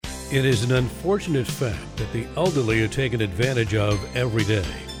It is an unfortunate fact that the elderly are taken advantage of every day.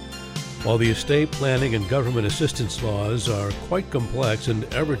 While the estate planning and government assistance laws are quite complex and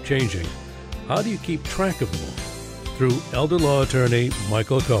ever-changing, how do you keep track of them all? Through elder law attorney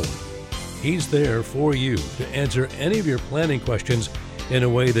Michael Cohen. He's there for you to answer any of your planning questions in a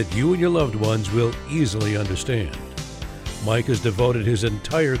way that you and your loved ones will easily understand. Mike has devoted his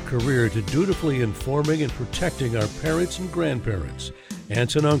entire career to dutifully informing and protecting our parents and grandparents,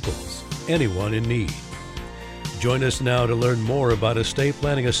 aunts and uncles, anyone in need. Join us now to learn more about estate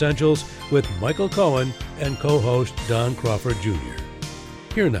planning essentials with Michael Cohen and co-host Don Crawford Jr.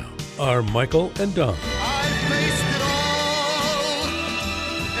 Here now are Michael and Don. I faced it all,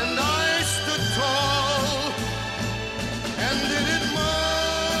 and I stood tall, and did it my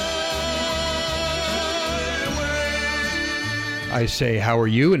way. I say, how are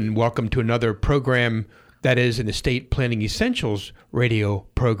you? And welcome to another program that is an Estate Planning Essentials radio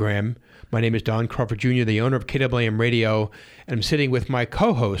program. My name is Don Crawford Jr., the owner of KWAM Radio, and I'm sitting with my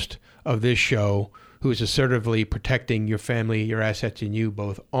co-host of this show, who is assertively protecting your family, your assets, and you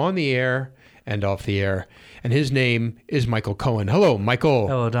both on the air and off the air. And his name is Michael Cohen. Hello, Michael.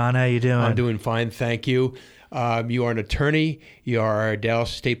 Hello, Don. How you doing? I'm doing fine, thank you. You are an attorney. You are a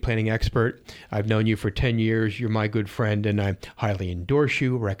Dallas estate planning expert. I've known you for 10 years. You're my good friend, and I highly endorse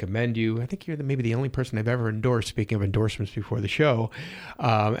you, recommend you. I think you're maybe the only person I've ever endorsed, speaking of endorsements before the show,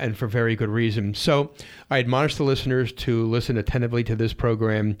 and for very good reason. So I admonish the listeners to listen attentively to this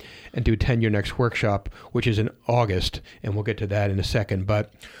program and to attend your next workshop, which is in August, and we'll get to that in a second.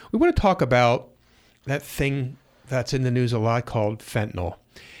 But we want to talk about that thing that's in the news a lot called fentanyl.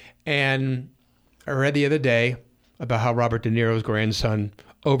 And I read the other day about how Robert De Niro's grandson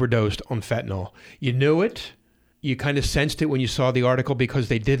overdosed on fentanyl. You knew it. You kind of sensed it when you saw the article because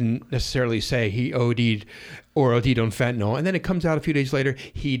they didn't necessarily say he OD'd on fentanyl. And then it comes out a few days later,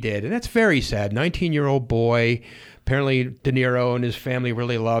 he did. And that's very sad. 19-year-old boy. Apparently De Niro and his family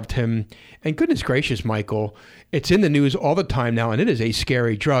really loved him. And goodness gracious, Michael, it's in the news all the time now, and it is a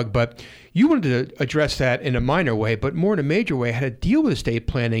scary drug. But you wanted to address that in a minor way, but more in a major way, how to deal with estate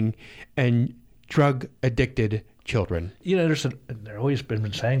planning and drug-addicted children. You know, there's always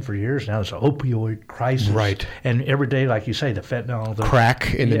been saying for years now, there's an opioid crisis. Right. And every day, like you say, the fentanyl. The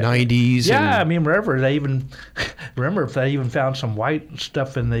crack in the 90s. Yeah, I mean, remember if they even found some white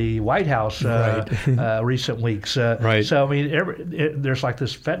stuff in the White House recent weeks. Right. So, I mean, there's like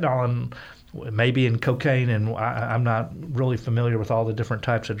this fentanyl and maybe in cocaine, and I'm not really familiar with all the different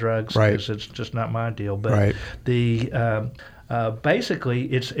types of drugs because it's just not my deal. But basically,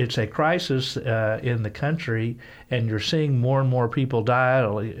 it's a crisis in the country, and you're seeing more and more people die.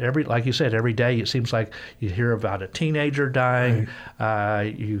 Like you said, every day it seems like you hear about a teenager dying.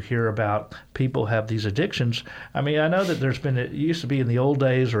 Right. You hear about people have these addictions. I mean, I know that it used to be in the old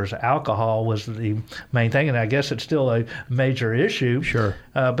days, or alcohol was the main thing, and I guess it's still a major issue. Sure.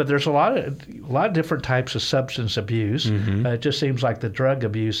 But there's a lot of different types of substance abuse. Mm-hmm. It just seems like the drug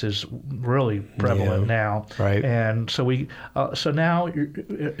abuse is really prevalent now. Right. And so so now,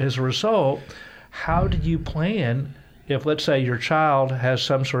 as a result, how do you plan if, let's say, your child has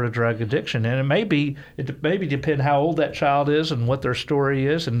some sort of drug addiction? And it maybe depend how old that child is and what their story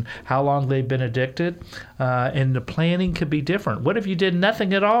is and how long they've been addicted. And the planning could be different. What if you did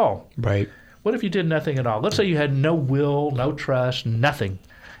nothing at all? Right. What if you did nothing at all? Let's say you had no will, no trust, nothing.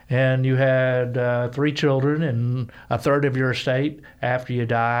 And you had 3 children, and a third of your estate after you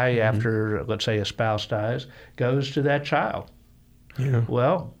die, after, let's say, a spouse dies, goes to that child. Yeah.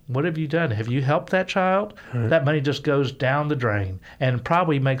 Well, what have you done? Have you helped that child? Right. That money just goes down the drain and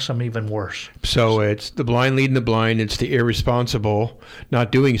probably makes them even worse. So it's the blind leading the blind. It's the irresponsible not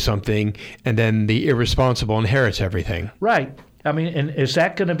doing something, and then the irresponsible inherits everything. Right. I mean, and is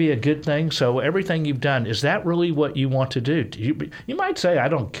that going to be a good thing? So everything you've done, is that really what you want to do? You might say, I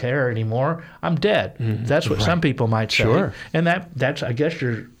don't care anymore. I'm dead. Mm-hmm. That's what some people might say. Sure. And that's, I guess,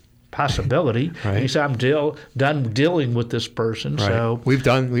 your possibility. Right. You say, I'm done dealing with this person. Right. So we've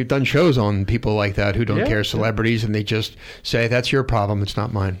done shows on people like that who don't care, celebrities, and they just say, that's your problem. It's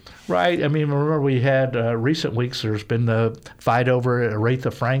not mine. Right. I mean, remember we had recent weeks, there's been the fight over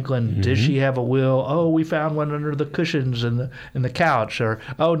Aretha Franklin. Mm-hmm. Did she have a will? Oh, we found one under the cushions in the couch. Or,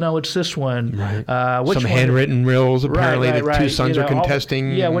 oh, no, it's this one. Right. Some handwritten wills, apparently, that two sons are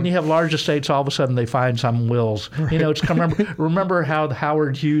contesting. When you have large estates, all of a sudden they find some wills. Right. It's remember how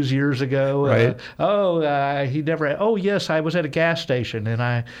Howard Hughes years years ago. Right. He never. Oh, yes, I was at a gas station and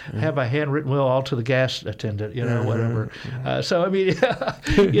I have a handwritten will all to the gas attendant. Whatever. So I mean,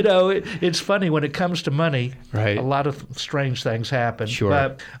 it's funny when it comes to money. Right. A lot of strange things happen.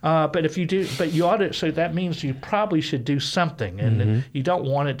 Sure. But if you do, but you ought to. So that means you probably should do something, and you don't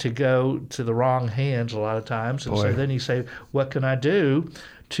want it to go to the wrong hands a lot of times. And so then you say, what can I do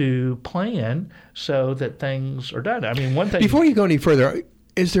to plan so that things are done? I mean, one thing. Before you go any further,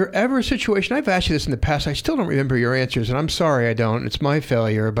 is there ever a situation, I've asked you this in the past, I still don't remember your answers, and I'm sorry I don't, it's my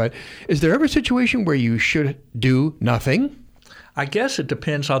failure, but is there ever a situation where you should do nothing? I guess it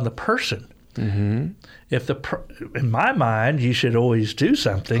depends on the person. If in my mind, you should always do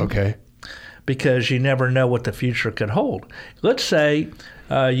something. Okay. Because you never know what the future could hold. Let's say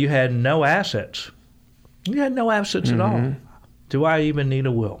you had no assets. You had no assets at all. Do I even need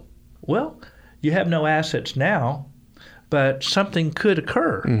a will? Well, you have no assets now, but something could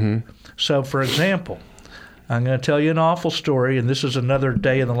occur. So, for example, I'm going to tell you an awful story, and this is another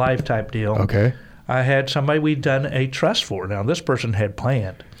day in the life type deal. Okay. I had somebody we'd done a trust for. Now, this person had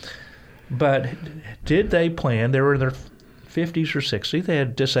planned. But did they plan? They were in their 50s or 60s. They had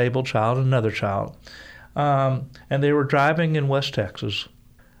a disabled child and another child. And they were driving in West Texas.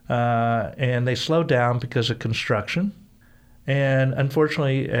 And they slowed down because of construction. And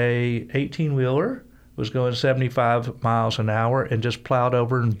unfortunately, a 18-wheeler was going 75 miles an hour and just plowed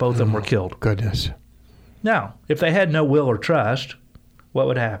over, and both of them were killed. Goodness. Now, if they had no will or trust, what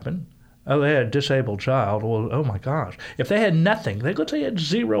would happen? Oh, they had a disabled child. Well, oh my gosh. If they had nothing, let's say they had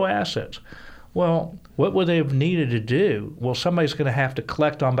zero assets. Well, what would they have needed to do? Well, somebody's going to have to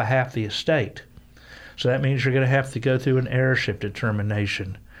collect on behalf of the estate. So that means you're going to have to go through an heirship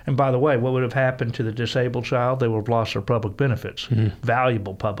determination. And by the way, what would have happened to the disabled child? They would have lost their public benefits,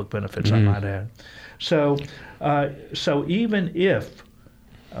 valuable public benefits, I might add. So even if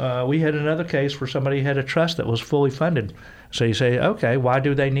we had another case where somebody had a trust that was fully funded, so you say, okay, why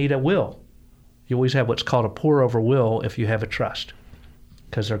do they need a will? You always have what's called a pour-over will if you have a trust,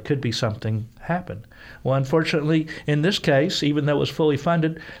 because there could be something happen. Well, unfortunately, in this case, even though it was fully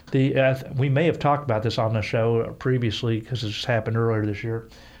funded, we may have talked about this on the show previously because it just happened earlier this year,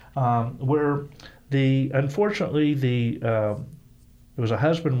 where unfortunately there was a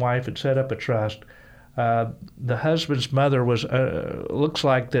husband and wife had set up a trust. The husband's mother looks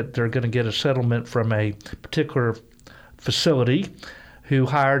like that they're going to get a settlement from a particular facility who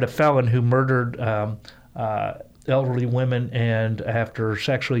hired a felon who murdered elderly women and after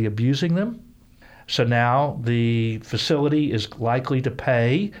sexually abusing them. So now the facility is likely to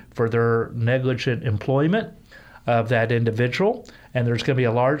pay for their negligent employment of that individual, and there's going to be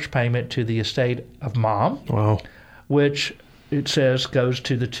a large payment to the estate of mom, which it says goes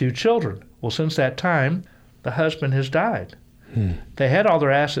to the two children. Well, since that time, the husband has died. They had all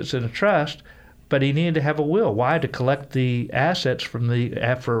their assets in a trust, but he needed to have a will. Why? To collect the assets from the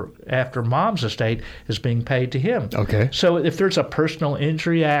after mom's estate is being paid to him. Okay. So if there's a personal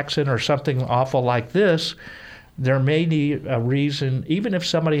injury accident or something awful like this, there may be a reason, even if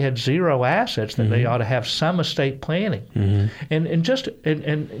somebody had zero assets, that they ought to have some estate planning. And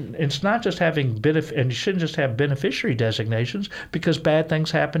it's not just having and you shouldn't just have beneficiary designations, because bad things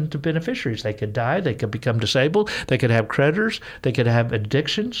happen to beneficiaries. They could die, they could become disabled, they could have creditors, they could have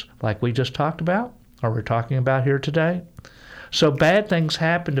addictions like we just talked about, or we're talking about here today. So bad things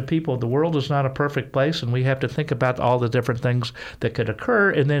happen to people. The world is not a perfect place, and we have to think about all the different things that could occur,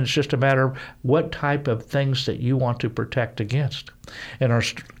 and then it's just a matter of what type of things that you want to protect against. And our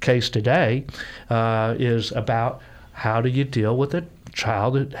case today is about how do you deal with a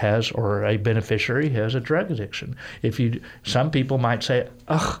child that has, or a beneficiary has, a drug addiction. Some people might say,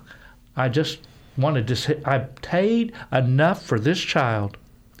 I just wanted to, I paid enough for this child.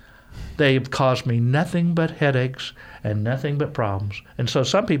 They've caused me nothing but headaches and nothing but problems. And so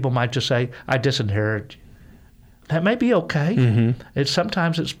some people might just say, I disinherit. That may be okay.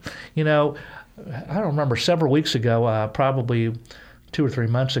 Sometimes it's, I don't remember, several weeks ago, probably 2 or 3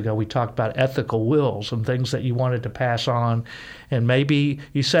 months ago, we talked about ethical wills and things that you wanted to pass on. And maybe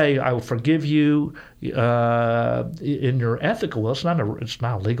you say, I will forgive you in your ethical will. It's not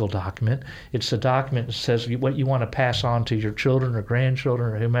a legal document. It's a document that says what you want to pass on to your children or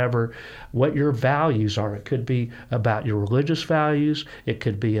grandchildren or whomever, what your values are. It could be about your religious values. It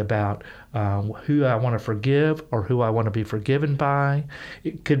could be about who I want to forgive or who I want to be forgiven by.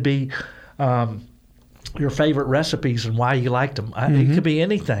 It could be your favorite recipes and why you liked them. It could be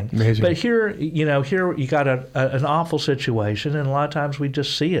anything. Amazing. But here you got an awful situation, and a lot of times we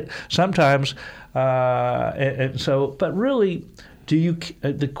just see it. Sometimes, but really,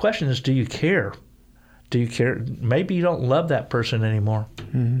 the question is, do you care? Do you care? Maybe you don't love that person anymore.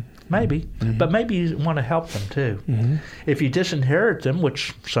 Maybe. But maybe you want to help them too. If you disinherit them,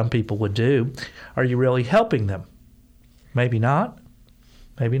 which some people would do, are you really helping them? Maybe not.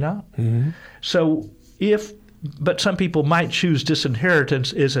 Maybe not. So but some people might choose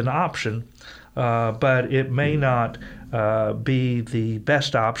disinheritance as an option, but it may not be the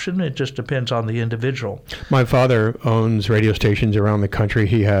best option. It just depends on the individual. My father owns radio stations around the country.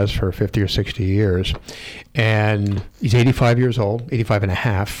 He has for 50 or 60 years. And he's 85 years old, 85 and a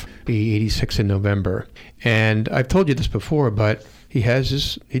half, be 86 in November. And I've told you this before, but he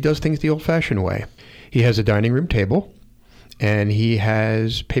does things the old-fashioned way. He has a dining room table, and he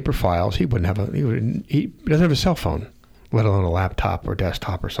has paper files. He doesn't have a cell phone, let alone a laptop or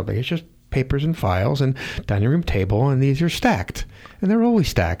desktop or something. It's just papers and files and dining room table, and these are stacked, and they're always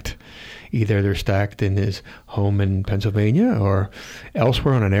stacked. Either they're stacked in his home in Pennsylvania or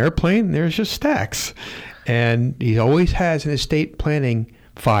elsewhere on an airplane. There's just stacks. And he always has an estate planning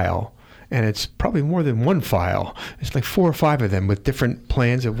file, and it's probably more than one file. It's like 4 or 5 of them with different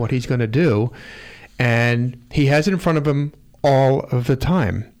plans of what he's going to do, and he has it in front of him all of the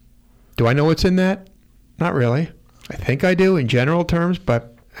time. Do I know what's in that? Not really. I think I do in general terms,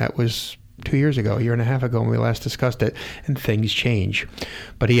 but that was 2 years ago, a year and a half ago when we last discussed it, and things change.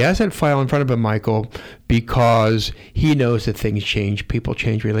 But he has that file in front of him, Michael, because he knows that things change, people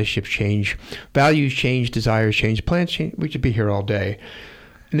change, relationships change, values change, desires change, plans change. We could be here all day.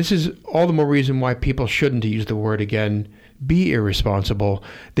 And this is all the more reason why people shouldn't, to use the word again, be irresponsible.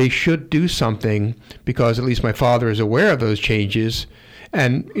 They should do something, because at least my father is aware of those changes.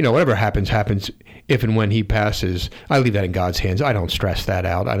 And, whatever happens, happens. If and when he passes, I leave that in God's hands. I don't stress that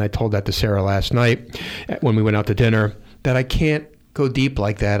out. And I told that to Sarah last night when we went out to dinner, that I can't go deep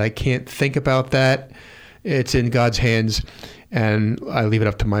like that. I can't think about that. It's in God's hands, and I leave it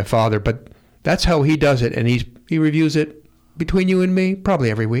up to my father. But that's how he does it, and he reviews it between you and me probably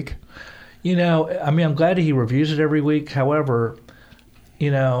every week. I'm glad he reviews it every week. However, I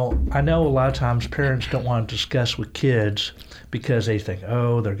know a lot of times parents don't want to discuss with kids because they think, they're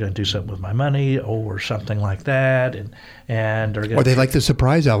going to do something with my money or something like that, and they're going. Or they like the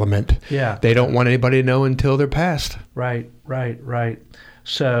surprise element. Yeah, they don't want anybody to know until they're passed. Right.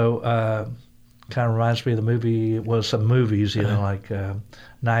 So, kind of reminds me of the movie. Well, some movies, like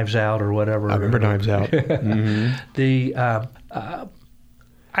Knives Out or whatever. I remember Knives Out.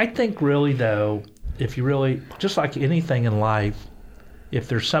 I think really though, if you really, just like anything in life, if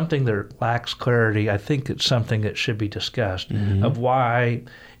there's something that lacks clarity, I think it's something that should be discussed of why.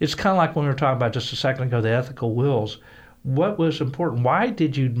 It's kind of like when we were talking about just a second ago, the ethical wills. What was important? Why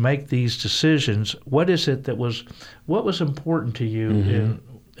did you make these decisions? What is it what was important to you?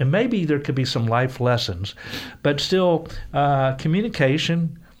 And maybe there could be some life lessons, but still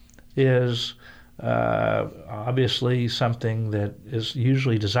communication is obviously something that is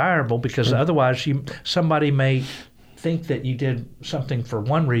usually desirable, because otherwise somebody may think that you did something for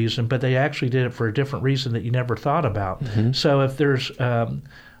one reason, but they actually did it for a different reason that you never thought about. So if there's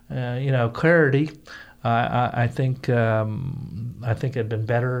clarity, I think it'd been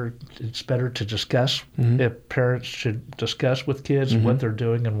better. It's better to discuss. If parents should discuss with kids what they're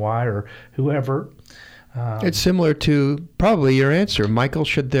doing and why, or whoever. It's similar to probably your answer, Michael.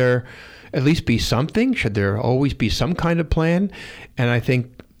 Should there at least be something? Should there always be some kind of plan? And I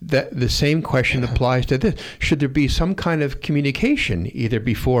think that the same question applies to this. Should there be some kind of communication either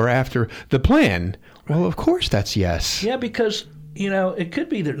before or after the plan? Well, of course that's yes. Yeah, because, it could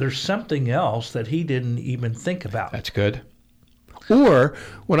be that there's something else that he didn't even think about. That's good. Or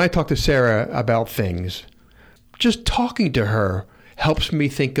when I talk to Sarah about things, just talking to her helps me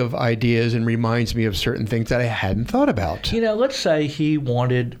think of ideas and reminds me of certain things that I hadn't thought about. Let's say he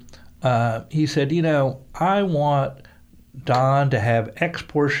said, I want Don to have X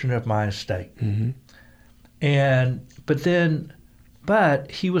portion of my estate.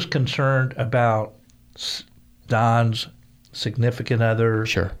 But he was concerned about Don's significant other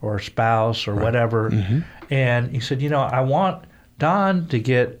or spouse or whatever. And he said, I want Don to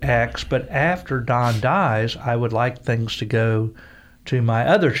get X, but after Don dies, I would like things to go to my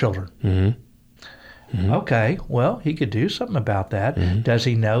other children. Okay, well, he could do something about that. Does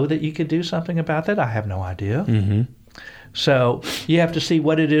he know that you could do something about that? I have no idea. So you have to see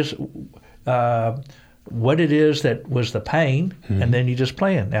what it is that was the pain, and then you just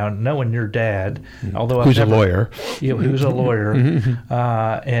plan. Now, knowing your dad, although who's a lawyer, who's a lawyer,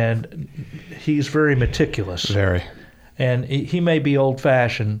 and he's very meticulous. Very. And he may be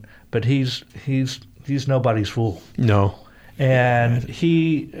old-fashioned, but he's nobody's fool. No. And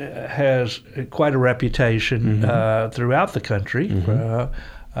he has quite a reputation throughout the country.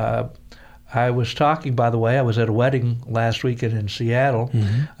 I was talking, by the way, I was at a wedding last weekend in Seattle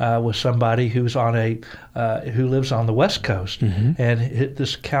with somebody who's who lives on the West Coast, and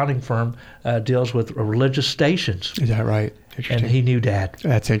this accounting firm deals with religious stations. Is that right? And he knew Dad.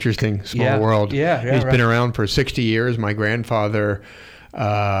 That's interesting. Small world. Yeah, He's been around for 60 years. My grandfather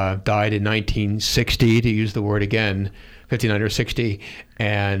died in 1960, to use the word again, 59 or 60,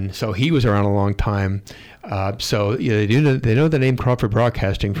 and so he was around a long time. So they know the name Crawford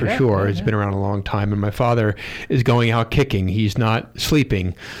Broadcasting for sure. It's been around a long time, and my father is going out kicking. He's not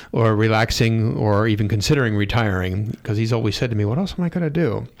sleeping or relaxing or even considering retiring, because he's always said to me, what else am I going to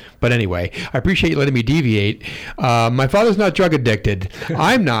do? But anyway, I appreciate you letting me deviate. My father's not drug addicted.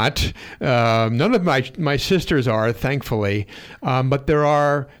 I'm not. None of my sisters are, thankfully, but there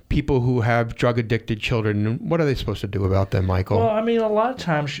are people who have drug addicted children. What are they supposed to do about them, Michael? Well, I mean, a lot of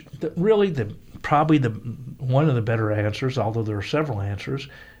times, probably one of the better answers, although there are several answers,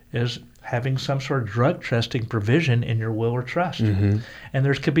 is having some sort of drug testing provision in your will or trust. And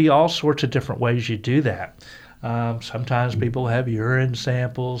there could be all sorts of different ways you do that. Sometimes people have urine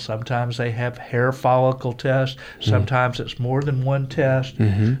samples. Sometimes they have hair follicle tests. Sometimes it's more than one test.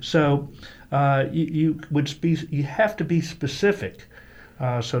 So you have to be specific,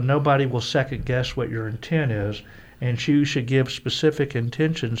 so nobody will second guess what your intent is. And you should give specific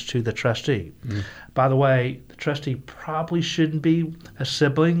intentions to the trustee. By the way, the trustee probably shouldn't be a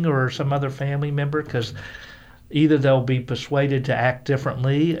sibling or some other family member, because either they'll be persuaded to act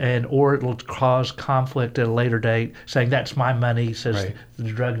differently, or it will cause conflict at a later date, saying, that's my money, says the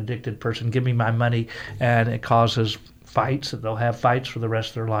drug-addicted person, give me my money, and it causes fights, that they'll have fights for the rest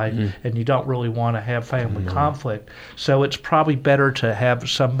of their life, and you don't really want to have family conflict. So it's probably better to have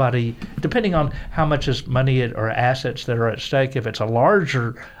somebody, depending on how much is money or assets that are at stake. If it's a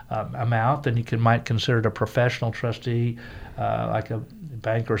larger amount, then you might consider it a professional trustee, like a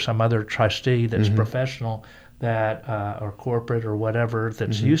bank or some other trustee that's professional, that or corporate or whatever,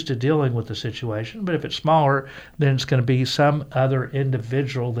 that's used to dealing with the situation. But if it's smaller, then it's going to be some other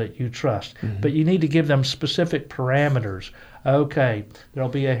individual that you trust. But you need to give them specific parameters. Okay, there'll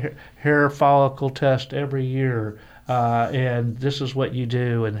be a hair follicle test every year, and this is what you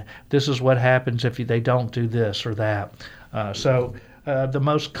do, and this is what happens if they don't do this or that. The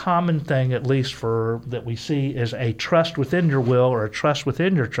most common thing, at least that we see, is a trust within your will or a trust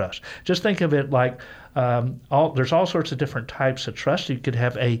within your trust. Just think of it like there's all sorts of different types of trust. You could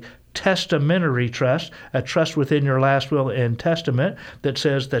have a testamentary trust, a trust within your last will and testament that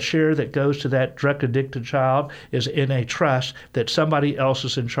says the share that goes to that drug-addicted child is in a trust that somebody else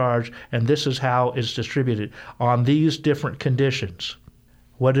is in charge, and this is how it's distributed on these different conditions.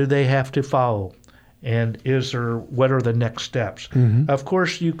 What do they have to follow? And what are the next steps? Of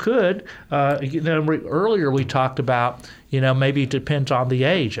course, you could, earlier we talked about, maybe it depends on the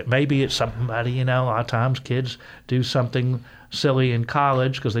age. Maybe it's somebody, a lot of times kids do something silly in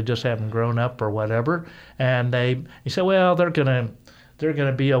college because they just haven't grown up or whatever. And you say, well, they're going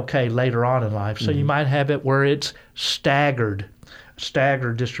to be okay later on in life. So you might have it where it's staggered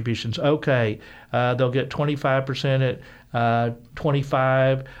distributions. Okay, they'll get 25% at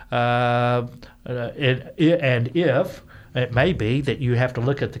 25, and if it may be that you have to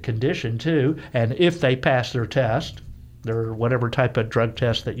look at the condition too, and if they pass their test, their whatever type of drug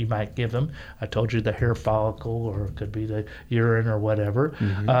test that you might give them. I told you the hair follicle, or it could be the urine or whatever.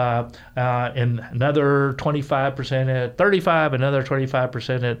 And another 25% at 35, another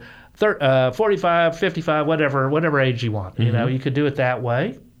 25% at 45, 55, whatever age you want. You could do it that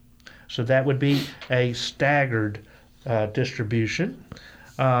way. So that would be a staggered distribution.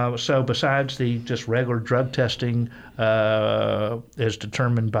 So besides the just regular drug testing is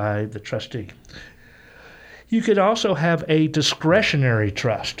determined by the trustee. You could also have a discretionary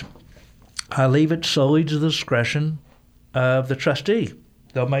trust. I leave it solely to the discretion of the trustee.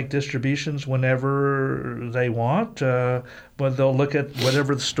 They'll make distributions whenever they want, but they'll look at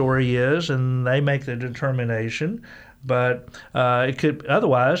whatever the story is and they make the determination. But you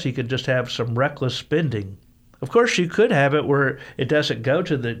could just have some reckless spending. Of course, you could have it where it doesn't go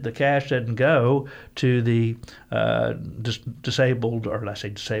to the cash doesn't go to the disabled, or I say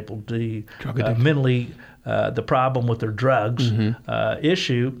disabled, the mentally the problem with their drugs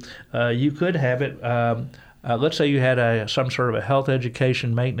issue. You could have it. Let's say you had some sort of a health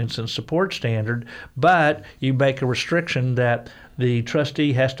education maintenance and support standard, but you make a restriction that the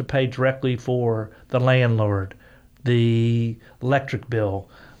trustee has to pay directly for the landlord, the electric bill,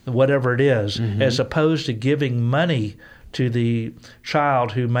 whatever it is, as opposed to giving money to the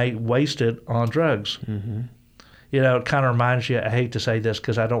child who may waste it on drugs. it kind of reminds you, I hate to say this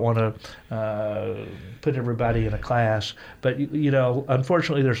because I don't want to put everybody in a class, but,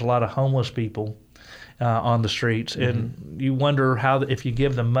 unfortunately there's a lot of homeless people on the streets, and you wonder how, if you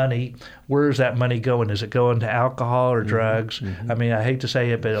give them money, where is that money going? Is it going to alcohol or drugs? I mean, I hate to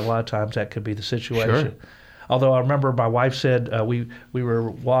say it, but a lot of times that could be the situation. Sure. Although I remember my wife said we were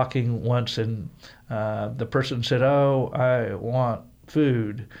walking once, and the person said, "Oh, I want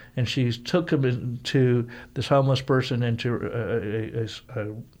food," and she took him into this homeless person into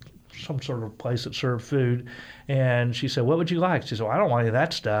some sort of place that served food, and she said, "What would you like?" She said, "Well, I don't want any of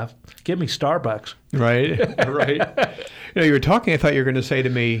that stuff. Give me Starbucks." Right, right. You were talking, I thought you were going to say to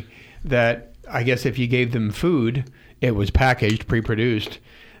me that I guess if you gave them food, it was packaged, pre-produced,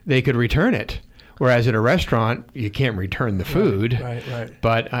 they could return it. Whereas at a restaurant, you can't return the food. Right.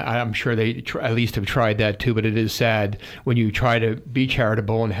 But I'm sure they at least have tried that too. But it is sad when you try to be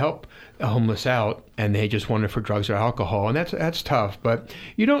charitable and help the homeless out, and they just want it for drugs or alcohol, and that's tough. But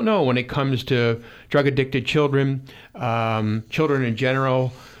you don't know when it comes to drug-addicted children, children in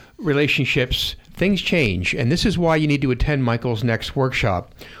general, relationships. Things change, and this is why you need to attend Michael's next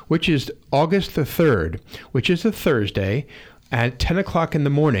workshop, which is August the 3rd, which is a Thursday, at 10 o'clock in the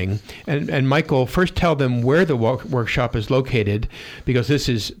morning. And Michael, first tell them where the workshop is located, because this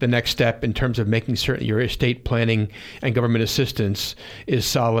is the next step in terms of making certain your estate planning and government assistance is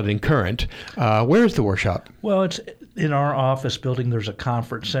solid and current. Where is the workshop? Well, it's in our office building. There's a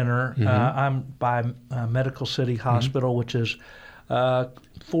conference center. I'm by Medical City Hospital, which is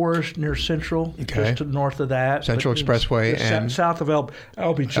Forest near Central, just to the north of that. Central Expressway and south of LBJ.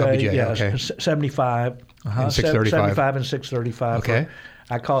 LBJ, okay. 75. And 635. 75 and 635. Okay.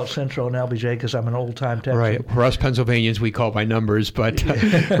 I call it Central and LBJ because I'm an old-time Texan. Right. For us Pennsylvanians, we call by numbers, but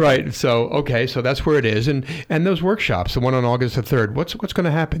right. So, okay, so that's where it is. And those workshops, the one on August the 3rd, what's going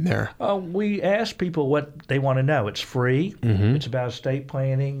to happen there? We ask people what they want to know. It's free. It's about estate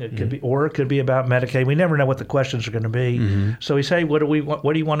planning. It could be, or it could be about Medicaid. We never know what the questions are going to be. So we say, what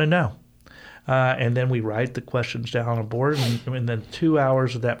do you want to know? And then we write the questions down on a board, and in the 2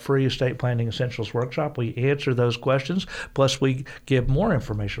 hours of that free estate planning essentials workshop, we answer those questions, plus we give more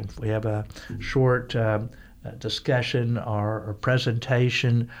information. We have a short discussion or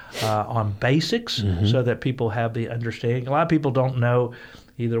presentation on basics so that people have the understanding. A lot of people don't know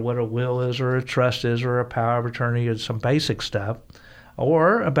either what a will is or a trust is or a power of attorney or some basic stuff,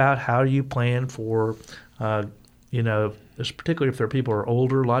 or about how you plan for particularly if there are people who are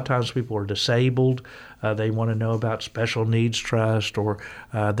older. A lot of times people are disabled. They want to know about special needs trust, or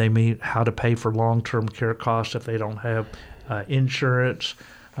they mean how to pay for long-term care costs if they don't have insurance.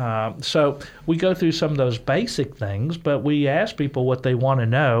 So we go through some of those basic things, but we ask people what they want to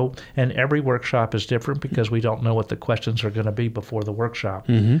know, and every workshop is different because we don't know what the questions are going to be before the workshop.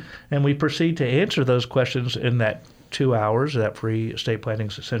 And we proceed to answer those questions in that 2 hours of that free estate planning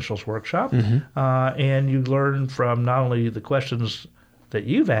essentials workshop. And you learn from not only the questions that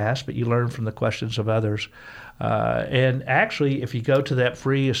you've asked, but you learn from the questions of others. And actually, if you go to that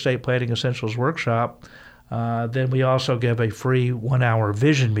free estate planning essentials workshop, then we also give a free 1 hour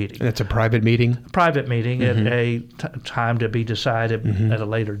vision meeting. And it's a private meeting? Private meeting at a time to be decided at a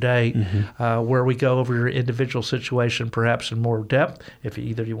later date, where we go over your individual situation perhaps in more depth, if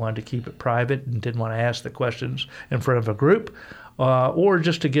either you wanted to keep it private and didn't want to ask the questions in front of a group, or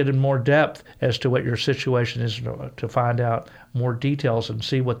just to get in more depth as to what your situation is, to find out more details and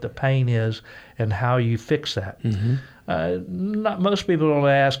see what the pain is and how you fix that. Not most people don't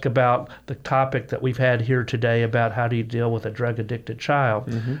ask about the topic that we've had here today about how do you deal with a drug-addicted child.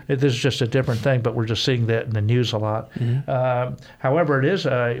 This is just a different thing, but we're just seeing that in the news a lot. However, it is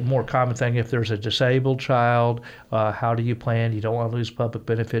a more common thing if there's a disabled child. How do you plan? You don't want to lose public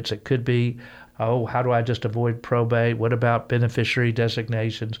benefits. It could be, how do I just avoid probate? What about beneficiary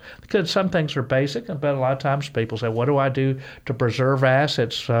designations? Because some things are basic, but a lot of times people say, what do I do to preserve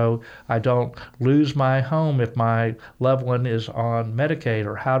assets so I don't lose my home if my loved one is on Medicaid?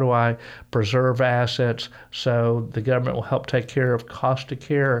 Or how do I preserve assets so the government will help take care of cost of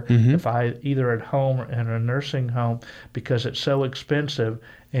care if I either at home or in a nursing home because it's so expensive?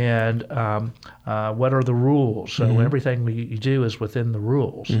 And what are the rules? So everything you do is within the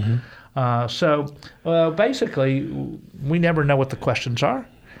rules. So basically, we never know what the questions are.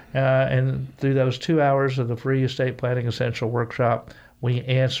 And through those 2 hours of the free estate planning essential workshop, we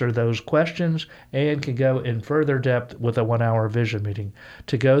answer those questions and can go in further depth with a 1 hour vision meeting.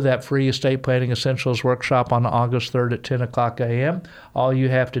 To go that free estate planning essentials workshop on August 3rd at 10 o'clock a.m., all you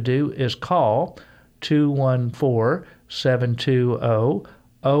have to do is call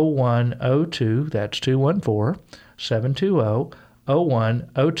 214-720-0102. That's 214-720-0102.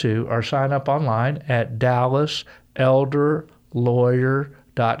 0102 or sign up online at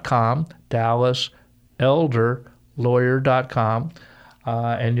DallasElderLawyer.com, DallasElderLawyer.com,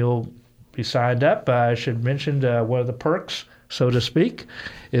 and you'll be signed up. I should mention one of the perks, so to speak,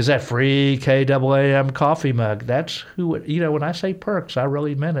 is that free KAAM coffee mug. That's who, when I say perks, I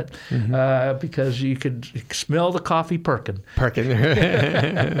really meant it, because you could smell the coffee perking.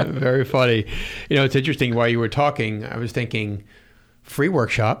 Very funny. It's interesting. While you were talking, I was thinking free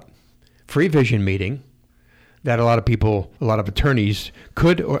workshop, free vision meeting that a lot of people, a lot of attorneys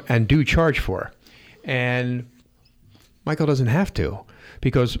could and do charge for. And Michael doesn't have to,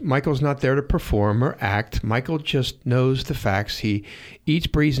 because Michael's not there to perform or act. Michael just knows the facts. He eats,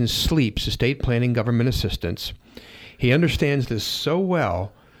 breathes, and sleeps estate planning government assistance. He understands this so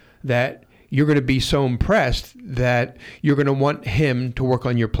well that you're going to be so impressed that you're going to want him to work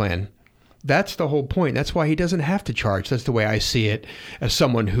on your plan. That's the whole point. That's why he doesn't have to charge. That's the way I see it, as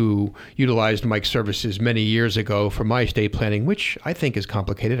someone who utilized Mike's services many years ago for my estate planning, which I think is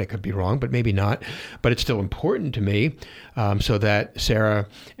complicated. I could be wrong, but maybe not. But it's still important to me, so that Sarah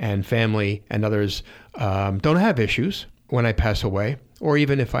and family and others don't have issues when I pass away, or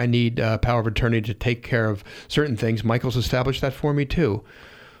even if I need power of attorney to take care of certain things. Michael's established that for me too.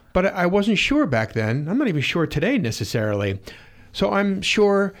 But I wasn't sure back then. I'm not even sure today necessarily. So I'm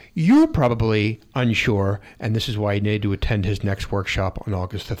sure you're probably unsure, and this is why you need to attend his next workshop on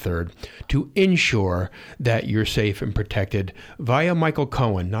August the 3rd, to ensure that you're safe and protected via Michael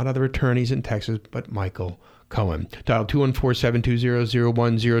Cohen, not other attorneys in Texas, but Michael Cohen. Dial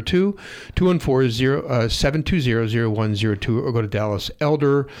 214-720-0102, 214-720-0102, or go to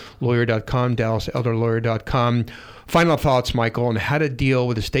DallasElderLawyer.com, DallasElderLawyer.com. Final thoughts, Michael, on how to deal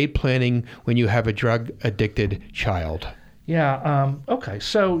with estate planning when you have a drug-addicted child. Yeah. Okay.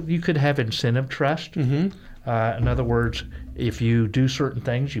 So you could have incentive trust. In other words, if you do certain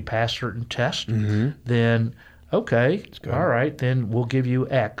things, you pass certain tests, then okay, all right, then we'll give you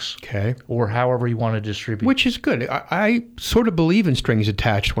X. Okay. Or however you want to distribute. Which is good. I sort of believe in strings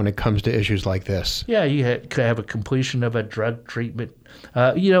attached when it comes to issues like this. Yeah, you could have a completion of a drug treatment.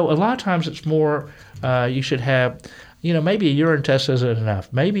 A lot of times it's more, you should have, maybe a urine test isn't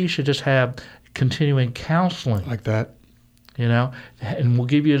enough. Maybe you should just have continuing counseling. Like that. And we'll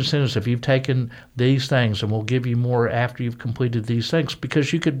give you incentives if you've taken these things, and we'll give you more after you've completed these things,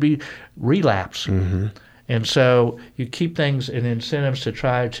 because you could be relapse. And so you keep things in incentives to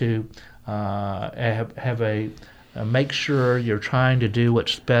try to have make sure you're trying to do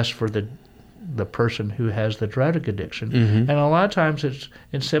what's best for the person who has the drug addiction. And a lot of times it's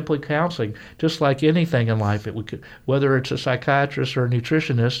simply counseling. Just like anything in life, whether it's a psychiatrist or a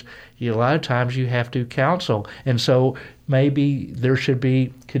nutritionist, a lot of times you have to counsel. And so maybe there should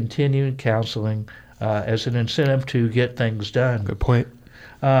be continued counseling as an incentive to get things done. Good point.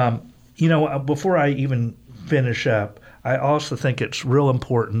 Before I even finish up, I also think it's real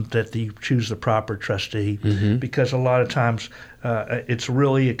important that you choose the proper trustee, because a lot of times it's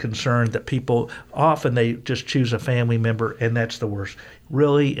really a concern that people often they just choose a family member, and that's the worst.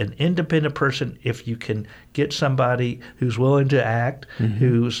 Really, an independent person, if you can get somebody who's willing to act,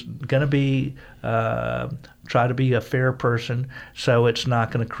 who's going to be try to be a fair person, so it's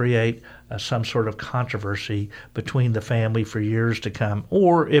not going to create some sort of controversy between the family for years to come,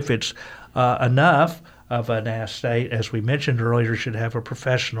 or if it's enough of an estate, as we mentioned earlier, should have a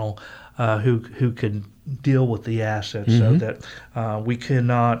professional who can deal with the assets, so that we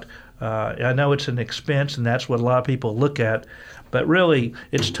cannot. I know it's an expense, and that's what a lot of people look at, but really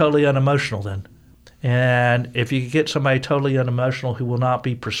it's totally unemotional then. And if you get somebody totally unemotional who will not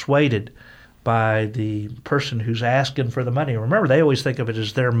be persuaded by the person who's asking for the money. Remember, they always think of it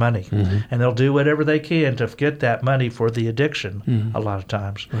as their money, and they'll do whatever they can to get that money for the addiction a lot of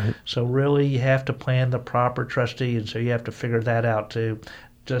times. Right. So really, you have to plan the proper trustee, and so you have to figure that out too.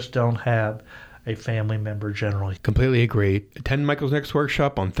 Just don't have a family member generally. Completely agree. Attend Michael's next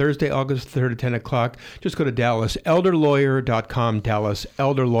workshop on Thursday, August 3rd at 10 o'clock. Just go to DallasElderLawyer.com,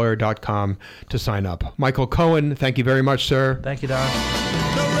 DallasElderLawyer.com to sign up. Michael Cohen, thank you very much, sir. Thank you, Don.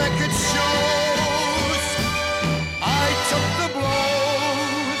 The record shows I took the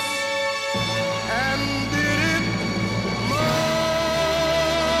blows and did it my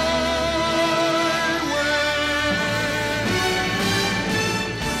way.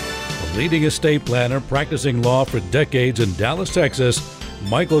 A leading estate planner practicing law for decades in Dallas, Texas,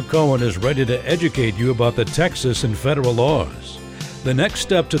 Michael Cohen is ready to educate you about the Texas and federal laws. The next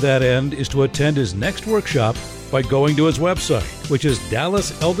step to that end is to attend his next workshop by going to his website, which is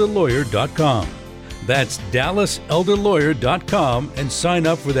DallasElderLawyer.com. That's DallasElderLawyer.com, and sign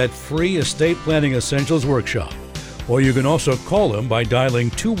up for that free estate planning essentials workshop. Or you can also call him by dialing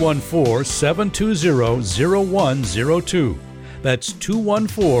 214-720-0102. That's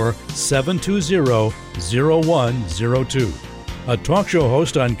 214-720-0102. A talk show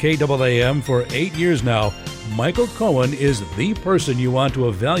host on KAAM for 8 years now, Michael Cohen is the person you want to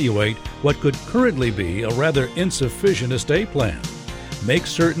evaluate what could currently be a rather insufficient estate plan. Make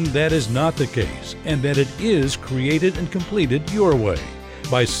certain that is not the case and that it is created and completed your way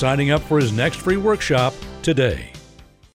by signing up for his next free workshop today.